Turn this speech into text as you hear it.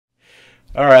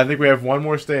Alright, I think we have one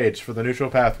more stage for the neutral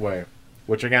pathway.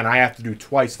 Which, again, I have to do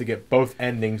twice to get both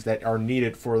endings that are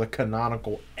needed for the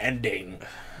canonical ending.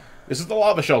 This is the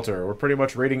lava shelter. We're pretty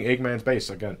much raiding Eggman's base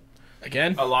again.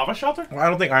 Again? A lava shelter? Well, I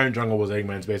don't think Iron Jungle was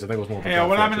Eggman's base. I think it was more of a Yeah,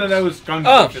 what happened to those gun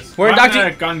coaches? We're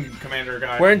in gun commander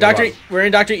guy. We're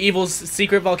in Dr. Evil's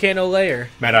secret volcano lair.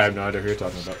 Matt, I have no idea who you're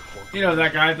talking about. You know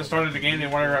that guy at the start of the game, they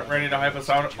were ready to hype us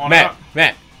out on Matt.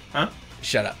 Huh?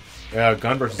 Shut up.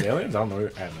 Gun versus aliens? I don't know.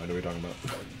 I have no idea what you're talking about.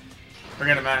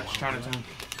 Forget a match. Chinatown.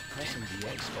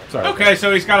 Sorry. Okay,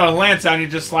 so he's got a lance out and you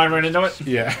just slide right into it?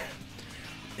 Yeah.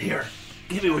 Here,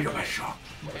 give me your best shot.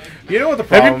 You know what the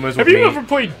problem is with me? Have you ever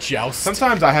played Joust?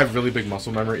 Sometimes I have really big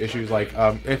muscle memory issues, like,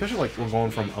 especially like we're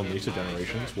going from Unleashed to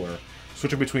Generations, where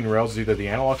switching between rails is either the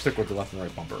analog stick or the left and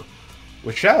right bumper.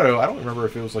 With Shadow, I don't remember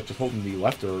if it was like just holding the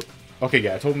left or... Okay,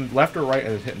 yeah, it's holding left or right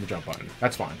and then hitting the jump button.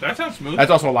 That's fine. That sounds smooth. That's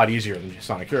also a lot easier than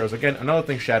Sonic Heroes. Again, another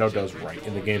thing Shadow does right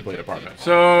in the gameplay department.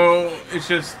 So, it's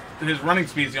just his running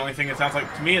speed is the only thing it sounds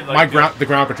like to me. Like the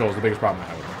ground control is the biggest problem I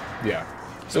have with him. Yeah.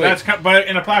 So that's but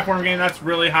in a platform game, that's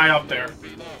really high up there.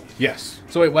 Yes.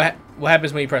 So wait, what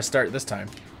happens when you press start this time?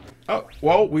 Oh,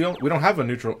 well, we don't have a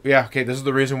neutral... Yeah, okay, this is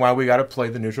the reason why we got to play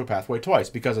the neutral pathway twice,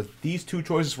 because of these two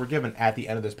choices were given at the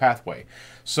end of this pathway.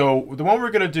 So, the one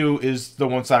we're going to do is the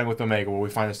one starting with Omega, where we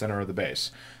find the center of the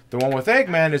base. The one with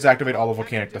Eggman is activate all the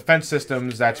volcanic defense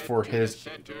systems. That's for his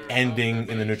ending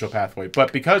in the neutral pathway.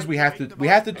 But because we have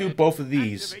to do both of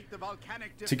these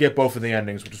to get both of the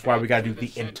endings, which is why we got to do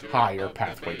the entire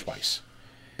pathway twice.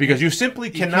 Because you simply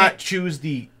cannot choose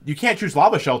the... You can't choose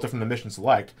Lava Shelter from the mission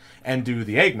select and do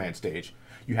the Eggman stage.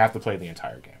 You have to play the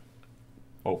entire game.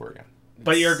 Over again.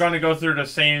 But you're going to go through the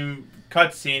same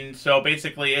cutscene, so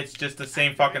basically it's just the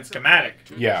same fucking schematic.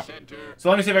 Yeah. So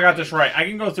let me see if I got this right. I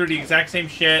can go through the exact same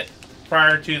shit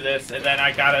prior to this, and then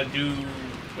I gotta do...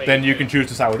 Then you can choose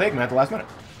to side with Eggman at the last minute.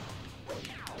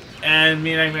 And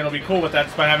me and Eggman will be cool with that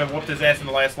despite having whooped his ass in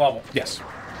the last level. Yes.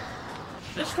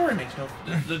 This story makes no...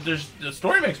 the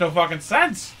story makes no fucking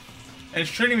sense. And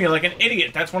it's treating me like an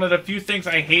idiot. That's one of the few things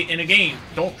I hate in a game.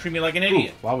 Don't treat me like an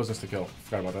idiot. Ooh, lava's insta-kill.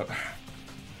 Forgot about that.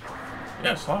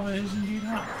 Yes, lava is indeed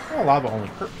hot. Well, lava only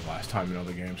hurt me last time in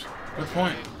other games. Good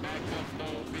point.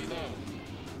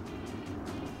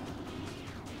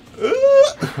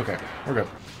 Okay, we're good.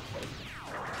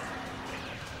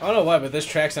 I don't know why, but this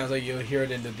track sounds like you'll hear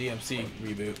it in the DMC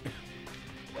reboot.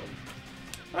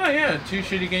 Oh yeah, two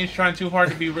shitty games trying too hard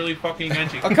to be really fucking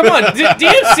edgy. Oh come on,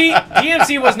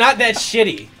 DMC was not that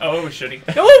shitty. Oh, it was shitty.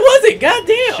 No, it wasn't.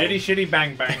 Goddamn. Shitty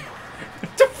bang bang.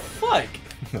 What the fuck?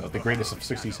 No, the greatest of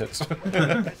 60s hits.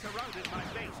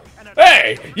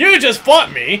 Hey, you just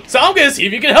fought me, so I'm gonna see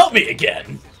if you can help me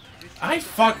again.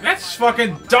 That's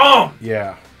fucking dumb.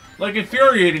 Yeah. Like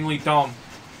infuriatingly dumb.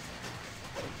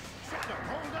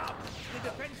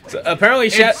 So apparently,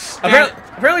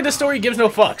 apparently the story gives no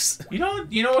fucks. You know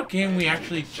what game we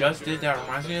actually just did that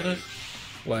reminds me of this?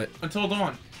 What? Until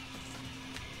Dawn.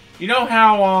 You know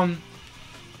how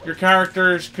your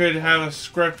characters could have a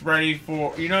script ready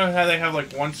for... You know how they have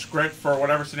like one script for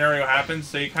whatever scenario happens,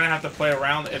 so you kind of have to play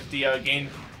around if the game...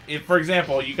 If, for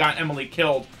example, you got Emily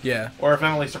killed, yeah, or if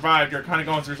Emily survived, you're kind of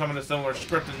going through some of the similar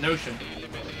script and notion.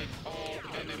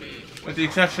 With the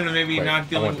exception of maybe not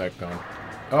dealing... I want that gun.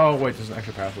 Oh, wait, there's an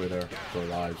extra pathway there for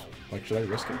lives. Like, should I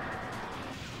risk it?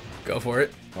 Go for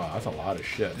it. Wow, that's a lot of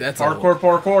shit. That's hardcore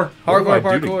parkour. Hardcore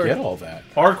parkour. To get all that?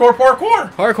 Hardcore parkour.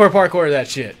 Hardcore parkour that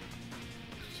shit.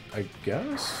 I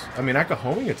guess. I mean, I could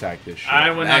homing attack this shit.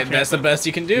 I would not. That's the best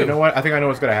you can do. You know what? I think I know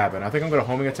what's gonna happen. I think I'm gonna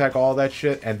homing attack all that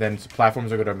shit, and then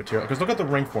platforms are gonna material. Because look at the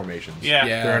ring formations. Yeah.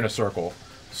 They're in a circle.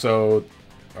 So,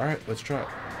 all right, let's try it.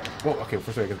 Well, okay,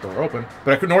 first I get the door open,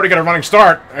 but I couldn't already get a running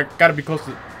start. I gotta be close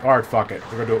to. All right, fuck it.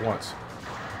 We're gonna do it once.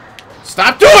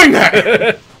 Stop doing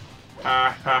that!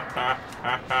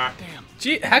 Damn.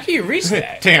 Gee, how can you reach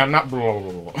that? Damn, not.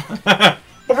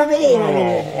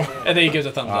 And then he gives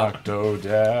a thumbs up.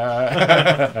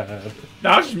 Octodad. No,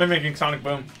 I was just mimicking Sonic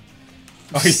Boom.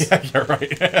 Oh yeah, you're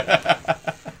right.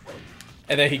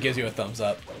 And then he gives you a thumbs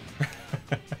up.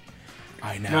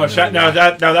 I know. No,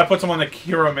 that puts him on the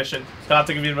hero mission. He'll have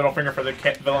to give you the middle finger for the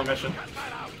villain mission.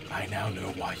 I now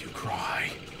know why you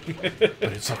cry. But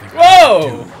it's something.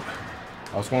 Whoa!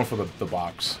 I was going for the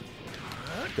box.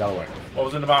 The other way. What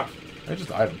was in the box? I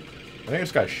just item. I think I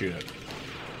just gotta shoot it.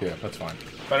 Yeah, that's fine.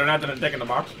 Better not than a dick in the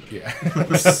box. Yeah.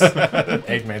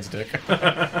 Eggman's dick.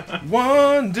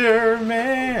 Wonder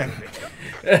Man.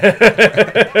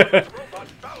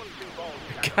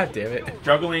 God damn it.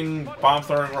 Juggling,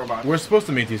 bomb-throwing robots. We're supposed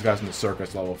to meet these guys in the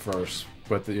circus level first,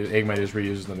 but the Eggman just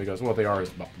reuses them because, well, they are his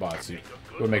bots. It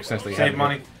would make sense they save have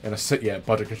money. And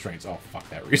budget constraints. Oh, fuck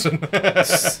that reason.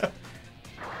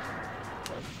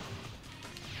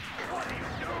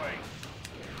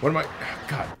 What am I?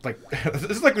 God, like this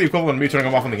is like the equivalent of me turning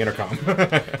them off on the intercom.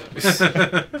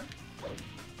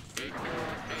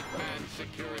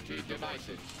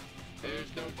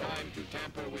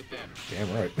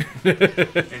 Damn right.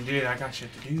 Indeed, I got shit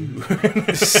to do.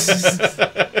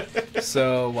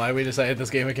 So why we decided this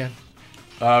game again?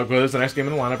 Well, this is the next game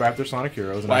in the lineup after Sonic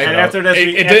Heroes. And, And after this,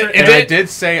 I did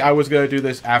say I was gonna do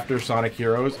this after Sonic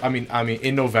Heroes. I mean,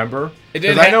 in November. It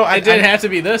didn't have to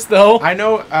be this though. I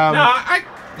know.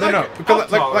 No,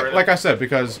 because like I said,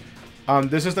 because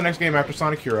this is the next game after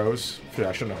Sonic Heroes. Shit,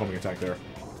 I shouldn't have homing attack there.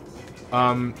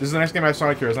 This is the next game after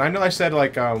Sonic Heroes, and I know I said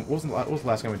like, what was the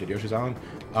last game I did? Yoshi's Island.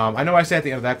 I know I said at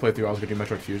the end of that playthrough I was gonna do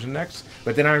Metroid Fusion next,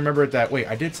 but then I remembered that wait,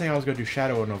 I did say I was gonna do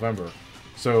Shadow in November,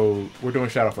 so we're doing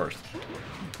Shadow first.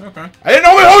 Okay. I didn't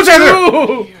know my home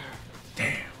center.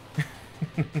 Damn.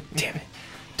 Damn it.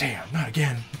 Damn, not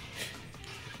again.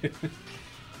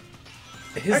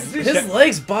 His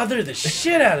legs bother the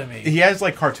shit out of me. He has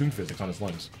like cartoon physics on his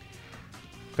limbs.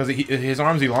 Because his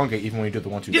arms elongate even when you do the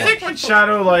 1-2 You think when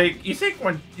Shadow, like, you think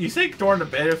during the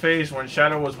beta phase when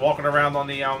Shadow was walking around on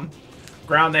the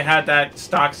ground, they had that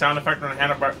stock sound effect on the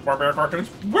Hanna-Barbera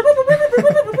cartoons?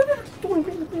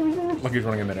 Like he's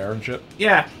running in midair and shit.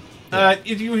 Yeah.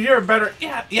 If you hear a better,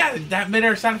 yeah, that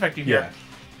midair sound effect you hear.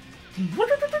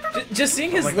 Yeah. Just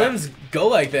seeing his limbs go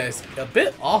like this, a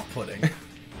bit off-putting.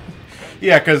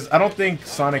 Yeah, because I don't think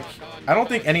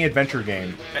any adventure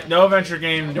game, No adventure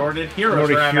game, nor did Heroes,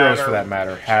 for that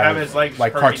matter, have his legs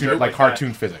like perky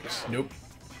cartoon physics. Nope.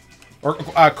 Or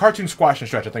cartoon squash and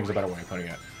stretch, I think is a better way of putting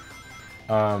it.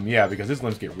 Yeah, because his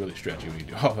limbs get really stretchy when you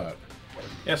do all that.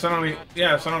 Yeah, suddenly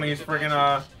he's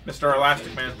friggin' Mr.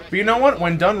 Elastic Man. But you know what?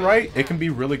 When done right, it can be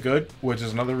really good, which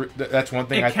is another. That's one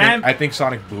thing I think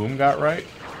Sonic Boom got right.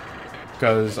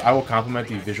 Because I will compliment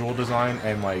the visual design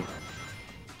and like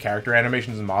character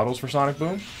animations and models for Sonic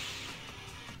Boom.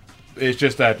 It's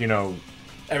just that, you know,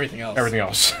 everything else. Everything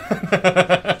else.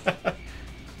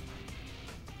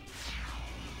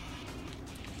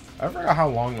 I forgot how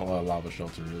long the lava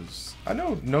shelter is. I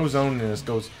know no zone in this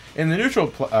goes in the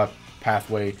neutral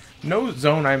pathway. No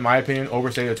zone, in my opinion,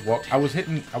 overstated its well. I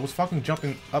was fucking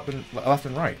jumping up and left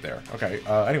and right there. Okay.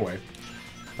 Anyway,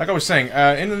 like I was saying,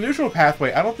 in the neutral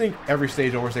pathway, I don't think every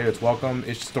stage overstated its welcome.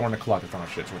 It's just throwing a collectathon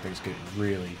shit where things get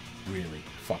really, really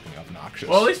fucking obnoxious.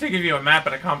 Well, at least they give you a map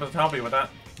and a compass to help you with that.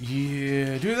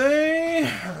 Yeah, do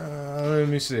they? Let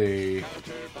me see.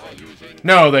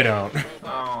 No, they don't.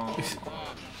 Oh.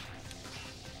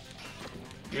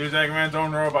 Use Eggman's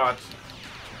own robots.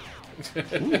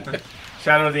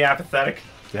 Shadow the Apathetic.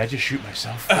 Did I just shoot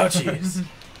myself? Oh, jeez.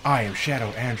 I am Shadow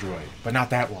Android, but not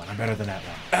that one. I'm better than that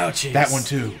one. Oh, jeez. That one,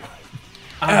 too.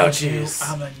 Oh, jeez.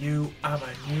 I'm a new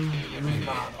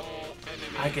model.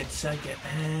 I can suck it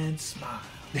and smile.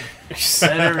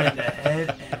 Better in the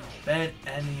head and bed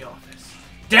and the office.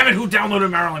 Damn it, who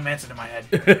downloaded Marilyn Manson in my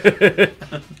head?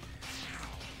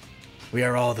 We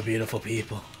are all the beautiful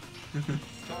people.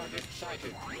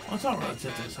 What's all right to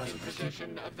this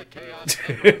husband?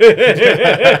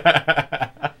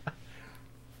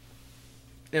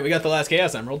 Yeah, we got the last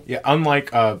Chaos Emerald. Yeah,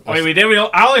 unlike wait, we did.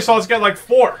 I only saw us get like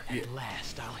 4. At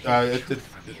last, I'll hear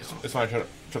it's fine. Shut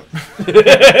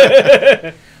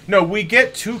up. No, we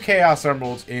get 2 Chaos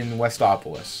Emeralds in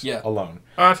Westopolis. Yeah. Alone.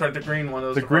 Oh, that's right. The green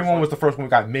one. The green one was the first one we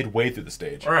got midway through the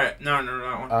stage. All right. No,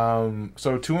 that one.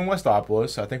 So 2 in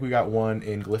Westopolis. I think we got 1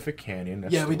 in Glyphic Canyon.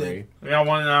 That's 3. We did. We got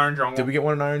 1 in Iron Jungle. Did we get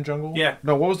 1 in Iron Jungle? Yeah.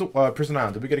 No, what was the Prison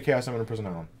Island? Did we get a Chaos Emerald in Prison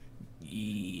Island?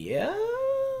 Yeah.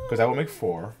 Because that would make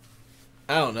 4.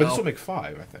 I don't know. But this will make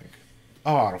 5, I think.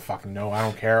 Oh, I don't fucking know. I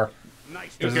don't care.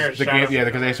 Nice. Who cares? The game, yeah,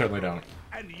 because they certainly don't.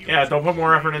 Yeah, don't put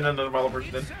more effort in than the developers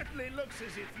did. It certainly looks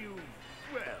as if you,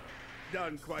 well,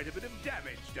 done quite a bit of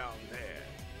damage down there.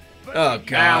 But Oh,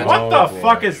 God. What the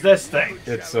fuck is this thing?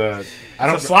 It's a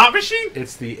slot machine?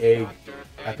 It's the egg.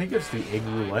 I think it's the egg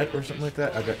roulette or something like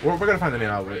that. Okay, we're gonna find the name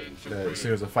of it as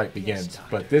soon as the fight begins.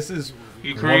 But this is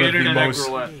You created an egg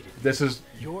roulette. This is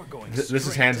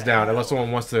hands down. Unless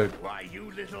someone wants to,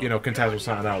 you know, contest with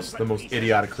something else, the most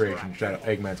idiotic creation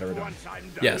Eggman's ever done.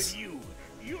 Yes.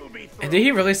 And did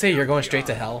he really say you're going straight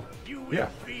to hell? Yeah.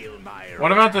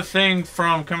 What about the thing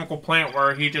from Chemical Plant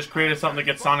where he just created something to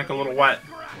get Sonic a little wet?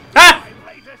 Ah!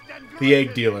 The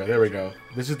egg dealer. There we go.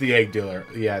 This is the egg dealer.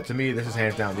 Yeah, to me, this is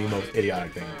hands down the most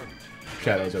idiotic thing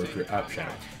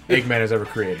Eggman has ever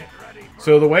created.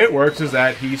 So the way it works is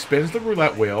that he spins the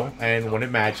roulette wheel, and when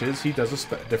it matches, he does a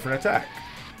different attack.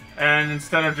 And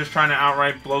instead of just trying to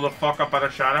outright blow the fuck up out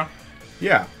of Shadow?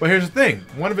 Yeah, but here's the thing.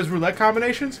 One of his roulette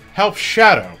combinations helps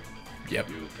Shadow. Yep.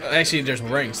 Actually, there's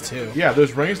rings, too. Yeah,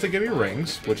 there's rings to give you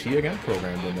rings, which he, again,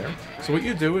 programmed in there. So what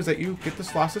you do is that you get the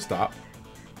slots to stop,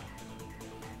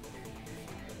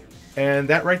 And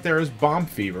that right there is bomb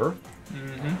fever,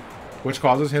 which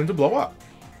causes him to blow up.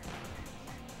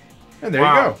 And there you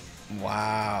go.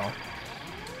 Wow.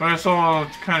 But it's all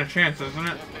kind of chance, isn't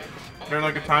it? Is there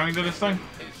like a timing to this thing?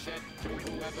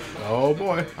 Oh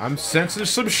boy, I'm sensing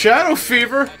some shadow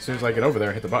fever. As soon as I get over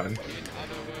there, hit the button.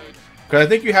 Because I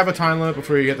think you have a time limit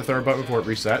before you hit the third button before it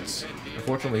resets.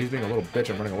 Unfortunately, he's being a little bitch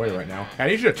and running away right now. I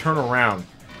need you to turn around.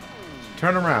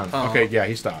 Turn around. Oh. Okay, yeah,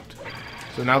 he stopped.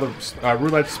 So now the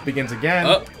roulette begins again.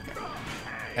 Oh.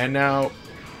 And now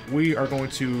we are going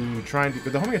to try and do...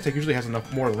 The homing attack usually has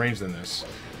enough more range than this.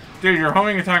 Dude, your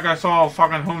homing attack I saw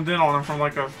fucking homed in on him from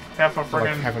like a half a Like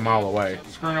friggin' half a mile away.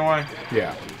 screen away.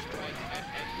 Yeah.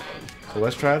 So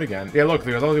let's try it again. Yeah, look,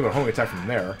 there's only a homing attack from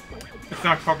there. It's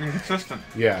not fucking consistent.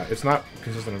 Yeah, it's not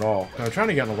consistent at all. I'm trying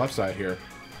to get on the left side here.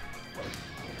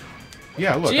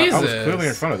 Yeah, look, I was Jesus. clearly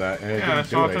in front of that, and it didn't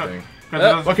do anything.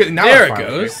 Okay, now There it's it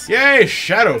finally- goes. Yay,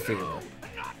 Shadow Fever.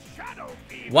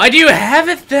 Why do you have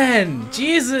it then?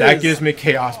 Jesus. That gives me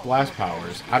Chaos Blast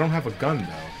powers. I don't have a gun,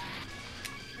 though.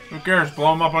 Who cares?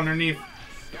 Blow him up underneath.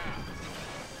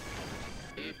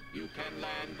 You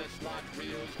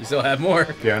still have more.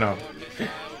 Yeah, I know.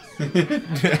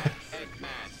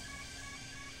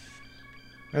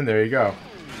 And there you go.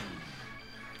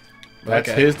 That's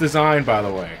Okay. his design, by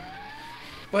the way.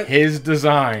 What? His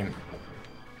design.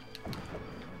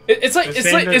 It's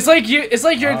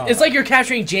like you're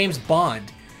capturing James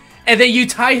Bond, and then you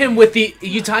tie him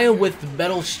with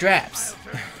metal straps,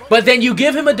 but then you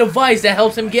give him a device that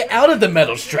helps him get out of the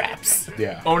metal straps.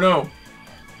 Yeah. Oh no.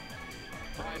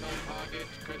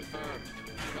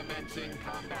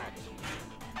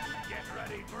 Get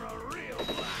ready for a real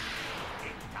blast.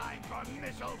 It's time for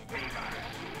missile fever.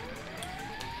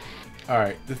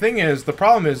 Alright, the thing is, the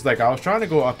problem is, like, I was trying to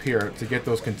go up here to get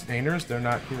those containers. They're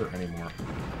not here anymore.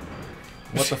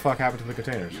 What the fuck happened to the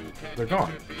containers? They're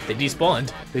gone. They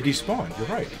despawned. They despawned, you're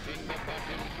right.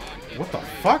 What the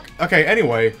fuck? Okay,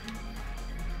 anyway.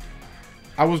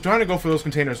 I was trying to go for those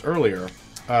containers earlier,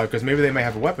 because maybe they may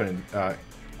have a weapon,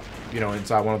 you know,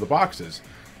 inside one of the boxes.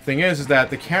 Thing is that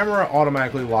the camera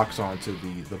automatically locks on to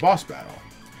the boss battle.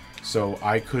 So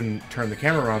I couldn't turn the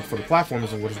camera around for the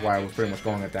platforms, which is why I was pretty much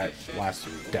going at that last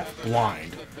death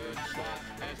blind.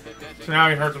 So now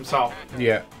he hurts himself.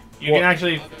 Yeah. You can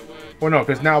actually... Well, no,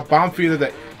 because now Bomb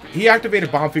Fever, he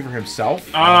activated Bomb Fever himself.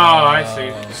 Oh, I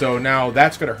see. So now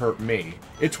that's going to hurt me.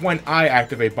 It's when I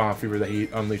activate Bomb Fever that he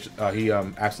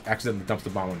accidentally dumps the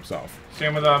bomb on himself.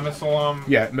 Same with missile.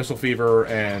 Yeah, Missile Fever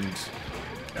and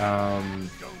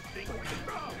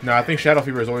no, I think Shadow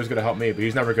Fever is always going to help me, but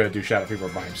he's never going to do Shadow Fever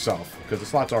by himself because the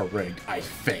slots are rigged, I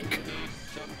think.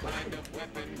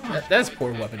 That's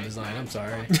poor weapon design. I'm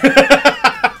sorry.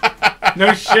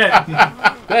 No shit.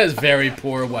 That is very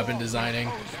poor weapon designing.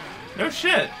 No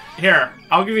shit. Here,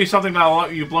 I'll give you something that'll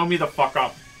let you blow me the fuck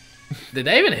up. Did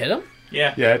they even hit him?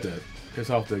 Yeah. Yeah, it did. His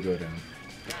health did go down.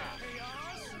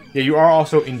 Yeah, you are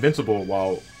also invincible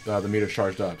while the meter's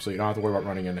charged up, so you don't have to worry about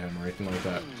running into him or anything like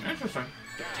that. Interesting.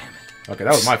 Okay,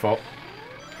 that was my fault.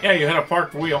 Yeah, you hit a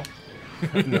parked wheel.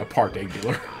 No, parked egg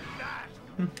dealer.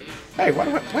 Hey, what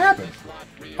happened?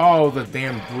 Oh, the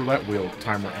damn roulette wheel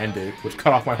timer ended, which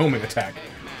cut off my homing attack.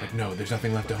 Like, no, there's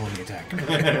nothing left to homing attack.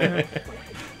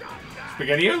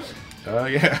 SpaghettiOs?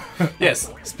 Yeah. Yes,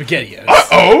 SpaghettiOs.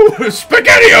 Uh-oh!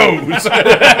 SpaghettiOs!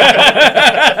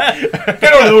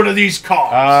 Get a load of these cars!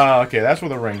 Ah, okay, that's where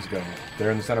the rings go. They're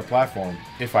in the center platform.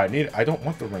 If I need it. I don't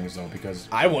want the rings, though, because...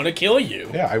 I want to kill you.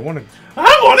 Yeah, I want to...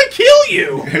 I want to kill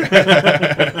you!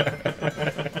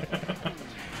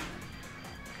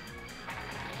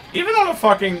 Even on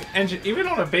a even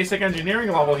on a basic engineering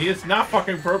level, he is not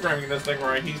fucking programming this thing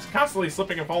right. He's constantly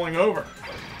slipping and falling over.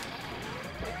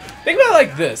 Think about it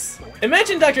like this.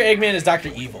 Imagine Dr. Eggman is Dr.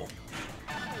 Evil.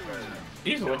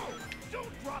 Easily.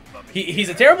 He's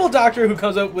a terrible doctor who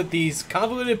comes up with these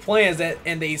convoluted plans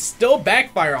and they still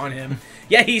backfire on him.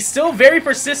 Yet he's still very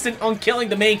persistent on killing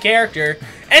the main character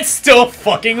and still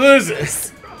fucking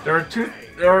loses. There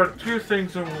are two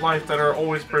things in life that are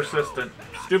always persistent: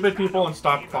 stupid people and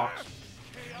stop clocks.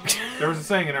 There was a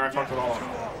saying in there. I fucked with all of them.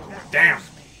 Damn.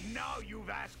 Now you've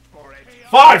asked for it.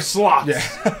 5 slots.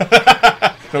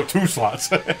 Yeah. No, 2 slots.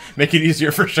 Make it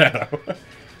easier for Shadow.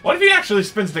 What if he actually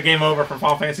spins the game over from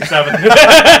Final Fantasy VII?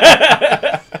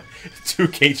 2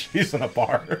 KGs in a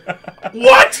bar.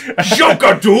 What?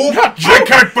 Joker, dude? I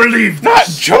can't believe Not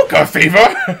Joker Fever!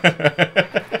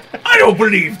 I don't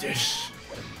believe this.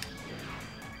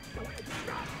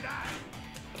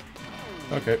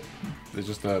 Okay. It's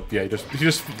just, yeah, it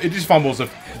just fumbles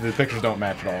if the pictures don't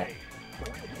match at all.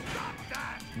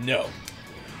 No.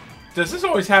 Does this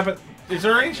always happen? Is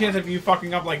there any chance of you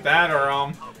fucking up like that,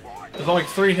 or There's only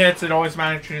 3 hits. It always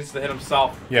manages to hit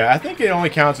himself. Yeah, I think it only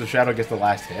counts if Shadow gets the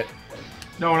last hit.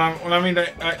 No, when I mean, I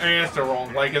asked it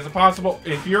wrong. Like, is it possible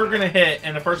if you're gonna hit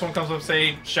and the first one comes up,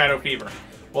 say Shadow Fever?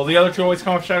 Will the other 2 always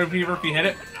come up Shadow Fever if you hit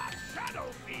it? Shadow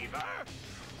fever.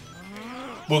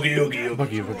 Boogie oogie.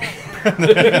 Boogie,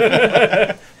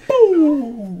 boogie.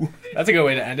 Boo! That's a good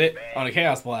way to end it on a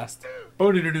Chaos Blast.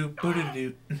 Boo-doo-doo-doo,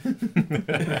 boo-doo-doo-doo.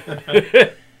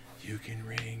 You can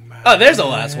ring my Oh, there's the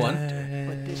last one.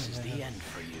 But this is the end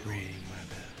for you. ring my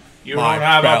bell. You My don't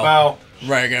have bell. a bell.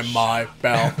 Ringing my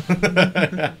bell.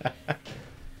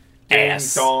 Ding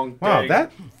Ass. dong. Wow, ding.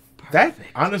 that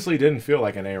honestly didn't feel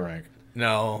like an A rank.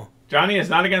 No. Johnny is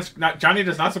not against. Johnny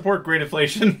does not support great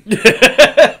inflation.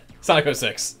 Sonic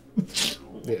 06.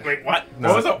 Yeah. Wait, what? No,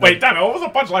 What was it? no. Wait, damn it! What was the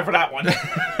punchline for that one?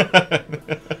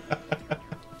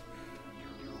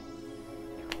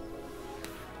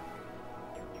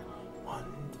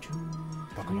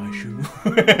 Buckle my shoe.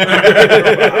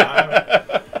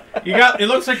 You got. It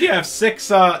looks like you have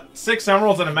 6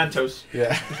 emeralds and a Mentos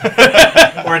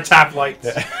Yeah. or a tap light.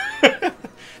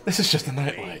 This is just a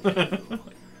nightlight.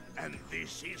 And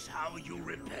this is how you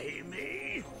repay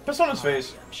me? Piss on his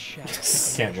face.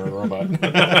 Can't wear a robot.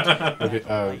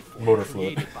 Okay, motor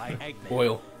fluid. Created by Eggman.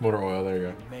 Oil. Motor oil, there you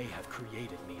You may have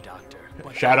created me, Doctor.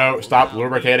 but Shadow, I stop will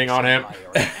lubricating not on him. by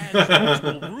your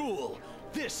ancestral rule.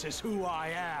 This is who I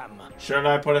am. Should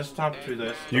I put a stop to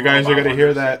this? You guys are going to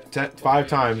hear that 5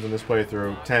 times in this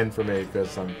playthrough. 10 for me,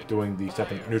 because I'm doing the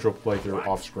second neutral playthrough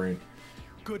off screen.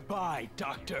 Goodbye,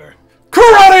 Doctor.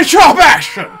 Karate chop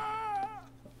action!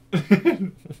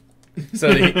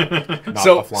 So did he, Not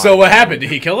so a flying so what ball. happened?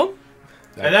 Did he kill him?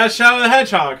 And that's Shadow the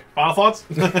Hedgehog. Final thoughts?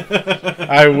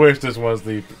 I wish this was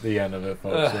the end of it,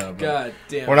 folks. Yeah, but God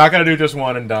damn. we're not going to do just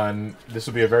one and done. This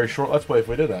would be a very short Let's Play if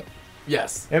we did that.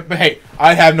 Yes. But hey,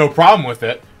 I have no problem with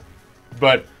it.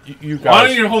 But you guys... Why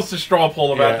don't you host a straw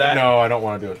poll about Yeah, that? No, I don't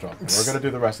want to do a straw. We're going to do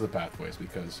the rest of the pathways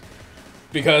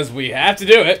Because we have to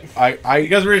do it.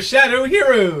 Because we're Shadow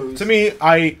Heroes. to me,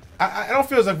 I don't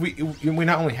feel as like we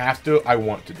not only have to, I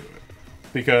want to do it.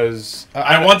 Because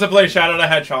I want to play Shadow the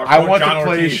Hedgehog. I Or want John to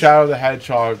play Ortiz. Shadow the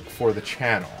Hedgehog for the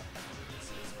channel.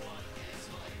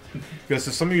 Because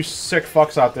there's some of you sick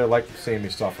fucks out there like seeing me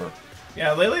suffer.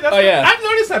 Yeah, lately that's. Oh, yeah. I've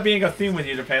noticed that being a theme with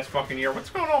you the past fucking year. What's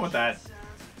going on with that?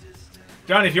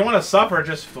 Johnny, if you want to suffer,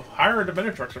 just hire a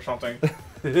Dominatrix or something.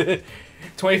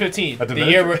 2015. A The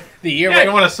year where Yeah,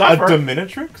 you want to A suffer?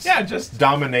 Dominatrix? Yeah, just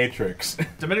Dominatrix.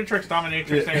 Dominatrix,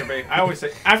 Dominatrix, anybody. I always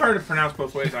say. I've heard it pronounced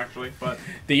both ways actually, but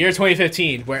the year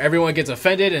 2015, where everyone gets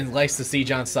offended and likes to see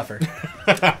John suffer.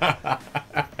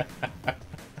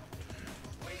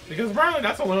 because apparently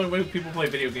that's the only way people play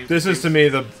video games. This is to me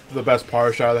the best part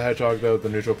of Shadow the Hedgehog, though, the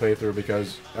neutral playthrough,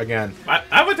 because again,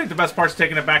 I would think the best part's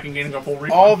taking it back and getting a full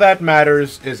refund. all that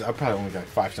matters is I probably only got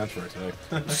 5 cents for it today.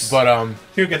 But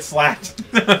You get slapped.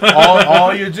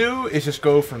 all you do is just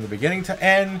go from the beginning to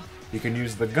end. You can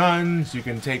use the guns. You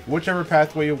can take whichever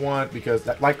pathway you want, because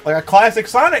that like a classic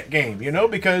Sonic game, you know.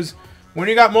 Because when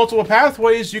you got multiple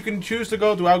pathways, you can choose to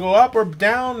go. Do I go up or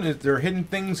down? Is there hidden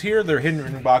things here? There are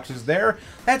hidden boxes there.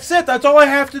 That's it. That's all I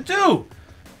have to do,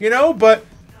 you know. But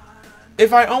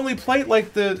if I only played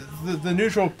like the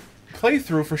neutral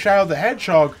playthrough for Shadow the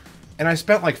Hedgehog, and I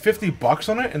spent like $50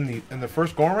 on it in the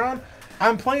first go around,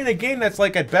 I'm playing a game that's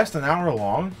like at best an hour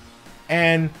long,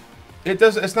 and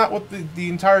it's not what the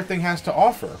entire thing has to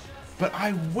offer. But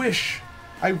I wish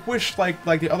like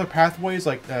the other pathways,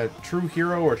 like True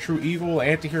Hero or True Evil,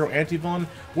 Anti-Hero, Anti-Villain,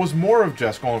 was more of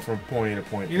just going from point A to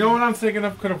point B. You know what I'm thinking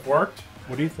of could have worked?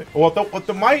 What do you think? Well,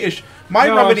 my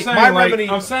No, remedy,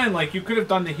 I'm saying like you could have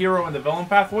done the hero and the villain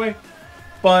pathway,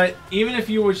 but even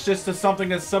if you was just to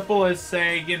something as simple as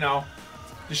say, you know,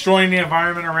 destroying the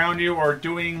environment around you or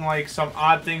doing like some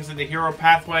odd things in the hero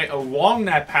pathway along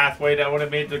that pathway, that would have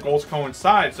made the goals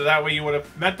coincide. So that way you would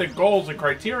have met the goals and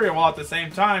criteria while at the same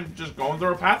time just going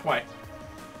through a pathway.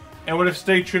 It would have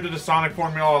stayed true to the Sonic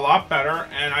formula a lot better,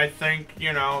 and I think,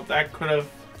 you know, that could have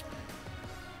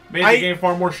made the game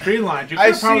far more streamlined. You could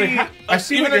I see what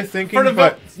even you're if- thinking, for the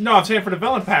but no, I'm saying for the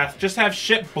villain path, just have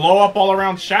shit blow up all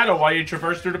around Shadow while you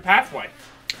traverse through the pathway.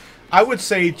 I would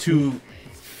say to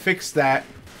fix that,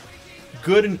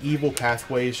 good and evil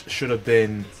pathways should have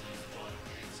been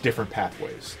different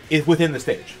pathways within the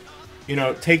stage. You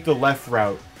know, take the left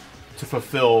route to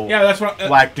fulfill Yeah, that's what.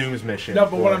 Black Doom's mission. No,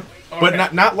 but what I'm- but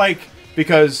okay. not like,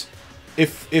 because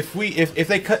if they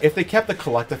kept the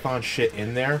collectathon shit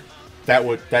in there,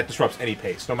 that disrupts any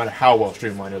pace, no matter how well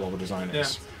streamlined your level design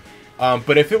is.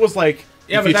 But if it was like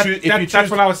Yeah, but that's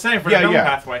what I was saying for the villain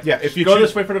pathway. Yeah, if you go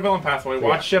this way for the villain pathway,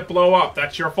 watch shit blow up.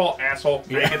 That's your fault, asshole.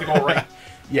 You get to go right.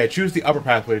 Yeah, choose the upper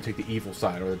pathway to take the evil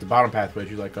side, or the bottom pathway to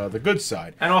choose like the good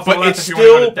side. And also, but it's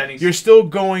still you're still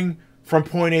going from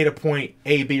point A to point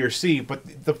A, B, or C.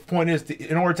 But the point is,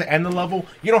 in order to end the level,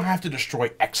 you don't have to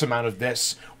destroy X amount of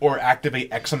this or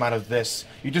activate X amount of this.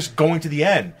 You're just going to the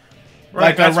end.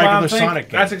 Right, like a regular Sonic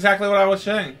game. That's exactly what I was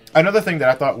saying. Another thing that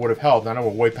I thought would have helped, I know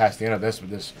we're way past the end of this, but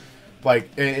this,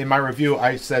 like, in my review,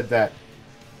 I said that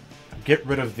get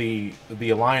rid of the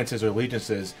alliances or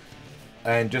allegiances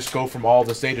and just go from all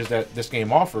the stages that this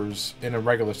game offers in a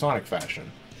regular Sonic fashion.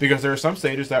 Because there are some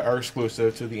stages that are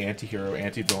exclusive to the anti-hero,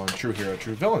 anti-villain, true hero,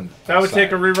 true villain. That would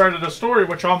take a rewrite of the story,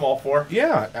 which I'm all for.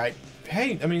 Yeah,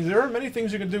 I mean, there are many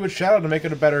things you can do with Shadow to make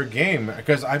it a better game.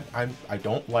 Because I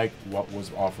don't like what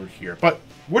was offered here. But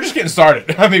we're just getting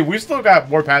started. I mean, we still got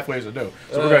more pathways to do.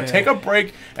 So we're gonna take a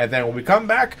break, and then when we come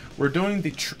back, we're doing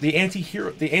the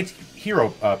anti-hero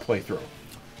playthrough.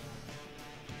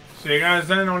 See you guys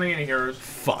then on the anti-heroes.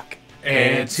 Fuck.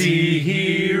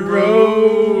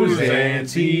 Anti-heroes,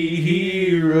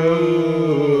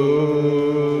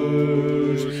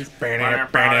 anti-heroes.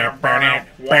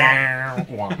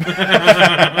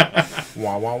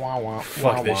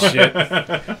 Fuck this shit.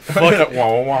 Fuck.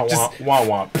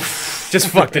 Just Just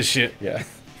fuck this shit. Yeah.